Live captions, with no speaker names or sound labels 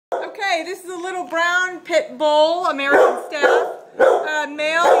Okay, this is a little brown pit bull, American Staff.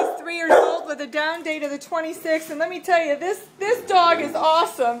 Male, he's 3 years old with a down date of the 26th. And let me tell you, this dog is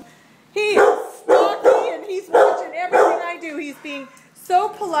awesome. He is stalky and he's watching everything I do. He's being so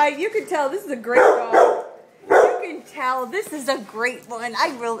polite. You can tell this is a great dog. You can tell this is a great one.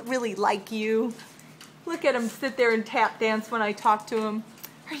 I really like you. Look at him sit there and tap dance when I talk to him.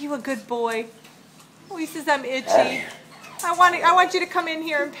 Are you a good boy? Oh, he says I'm itchy. I want you to come in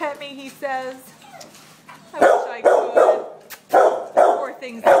here and pet me, he says. I wish I could. Poor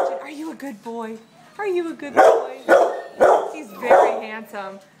thing's itching. Are you a good boy? Are you a good boy? He's very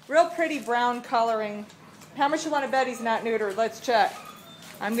handsome. Real pretty brown coloring. How much you want to bet he's not neutered? Let's check.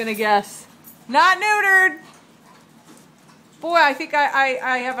 I'm going to guess. Not neutered! Boy, I think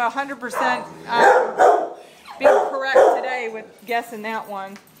I have 100% being correct today with guessing that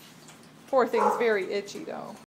one. Poor thing's very itchy, though.